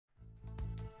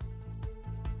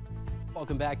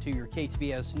Welcome back to your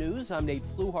KTBS News. I'm Nate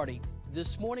Fluharty.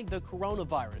 This morning, the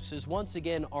coronavirus is once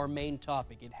again our main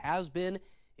topic. It has been,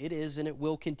 it is, and it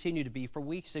will continue to be for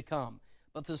weeks to come.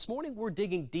 But this morning, we're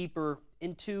digging deeper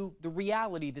into the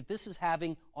reality that this is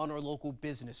having on our local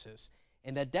businesses.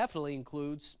 And that definitely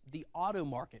includes the auto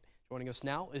market. Joining us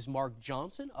now is Mark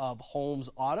Johnson of Holmes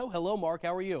Auto. Hello, Mark.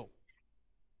 How are you?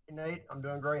 Hey, Nate. I'm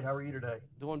doing great. How are you today?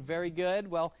 Doing very good.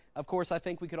 Well, of course, I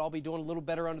think we could all be doing a little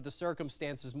better under the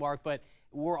circumstances, Mark, but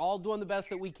we're all doing the best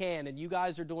that we can, and you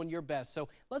guys are doing your best. So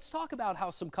let's talk about how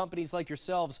some companies like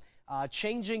yourselves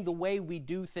changing the way we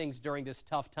do things during this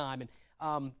tough time. And,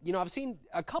 I've seen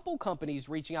a couple companies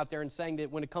reaching out there and saying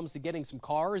that when it comes to getting some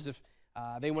cars, if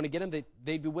they want to get them,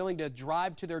 they'd be willing to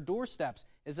drive to their doorsteps.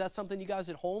 Is that something you guys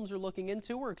at Holmes are looking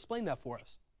into, or explain that for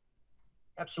us?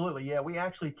 Absolutely. Yeah, we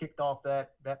actually kicked off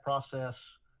that process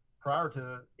prior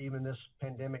to even this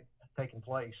pandemic taking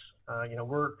place.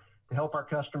 We're to help our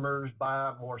customers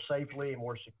buy more safely and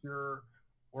more secure.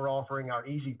 We're offering our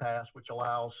Easy Pass, which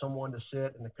allows someone to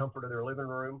sit in the comfort of their living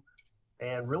room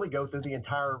and really go through the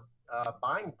entire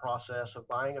buying process of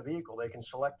buying a vehicle. They can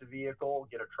select a vehicle,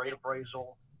 get a trade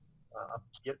appraisal,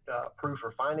 get proof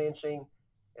for financing,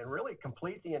 and really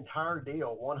complete the entire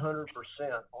deal 100%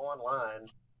 online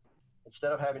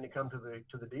instead of having to come to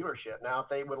the dealership. Now, if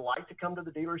they would like to come to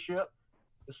the dealership,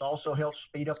 this also helps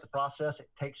speed up the process. It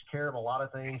takes care of a lot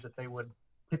of things that they would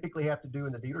typically have to do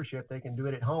in the dealership. They can do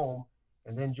it at home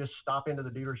and then just stop into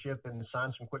the dealership and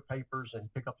sign some quick papers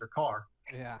and pick up their car.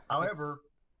 Yeah. However,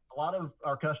 a lot of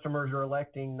our customers are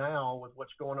electing now, with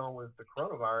what's going on with the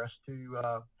coronavirus,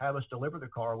 to have us deliver the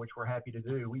car, which we're happy to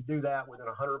do. We do that within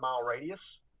a 100-mile radius.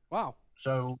 Wow.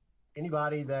 So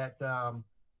anybody that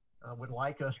would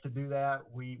like us to do that,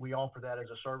 we offer that as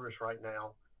a service right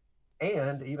now.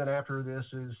 And even after this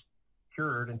is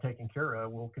cured and taken care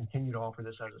of, we'll continue to offer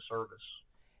this as a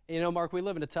service. Mark, we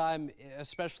live in a time,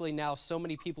 especially now, so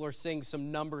many people are seeing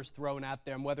some numbers thrown at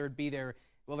them, whether it be their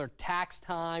tax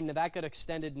time. Now, that got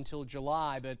extended until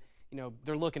July, but,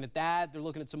 they're looking at that. They're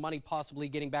looking at some money possibly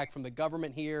getting back from the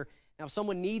government here. Now, if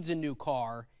someone needs a new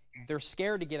car, they're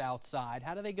scared to get outside.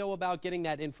 How do they go about getting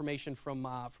that information from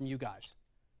you guys?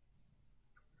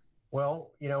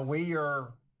 Well, we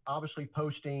are obviously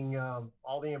posting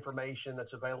all the information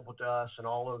that's available to us and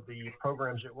all of the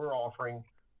programs that we're offering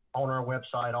on our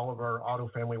website, all of our auto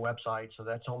family websites. So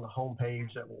that's on the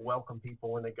homepage that will welcome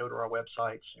people when they go to our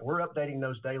websites. And we're updating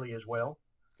those daily as well.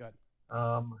 Good.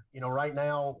 Right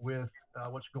now with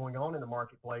what's going on in the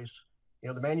marketplace,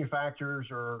 the manufacturers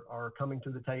are coming to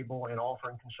the table and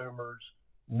offering consumers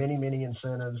many, many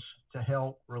incentives to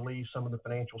help relieve some of the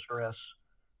financial stress.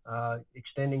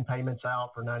 Extending payments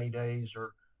out for 90 days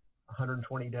or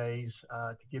 120 days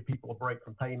to give people a break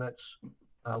from payments.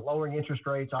 Lowering interest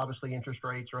rates. Obviously, interest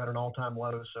rates are at an all-time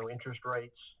low, so interest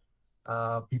rates,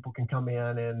 people can come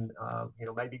in and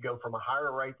maybe go from a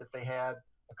higher rate that they had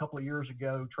a couple of years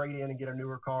ago, trade in and get a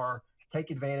newer car,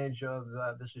 take advantage of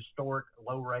this historic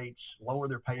low rates, lower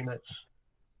their payments,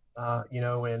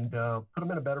 and put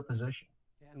them in a better position.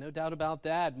 Yeah, no doubt about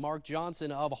that. Mark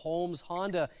Johnson of Holmes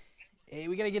Honda. Hey,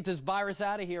 we got to get this virus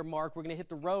out of here, Mark. We're going to hit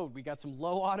the road. We got some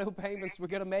low auto payments we're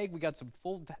going to make. We got some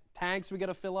full tanks we got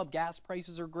to fill up. Gas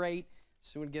prices are great.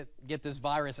 Soon get this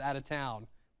virus out of town.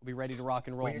 We'll be ready to rock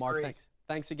and roll. Mark,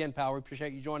 thanks again, pal. We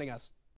appreciate you joining us.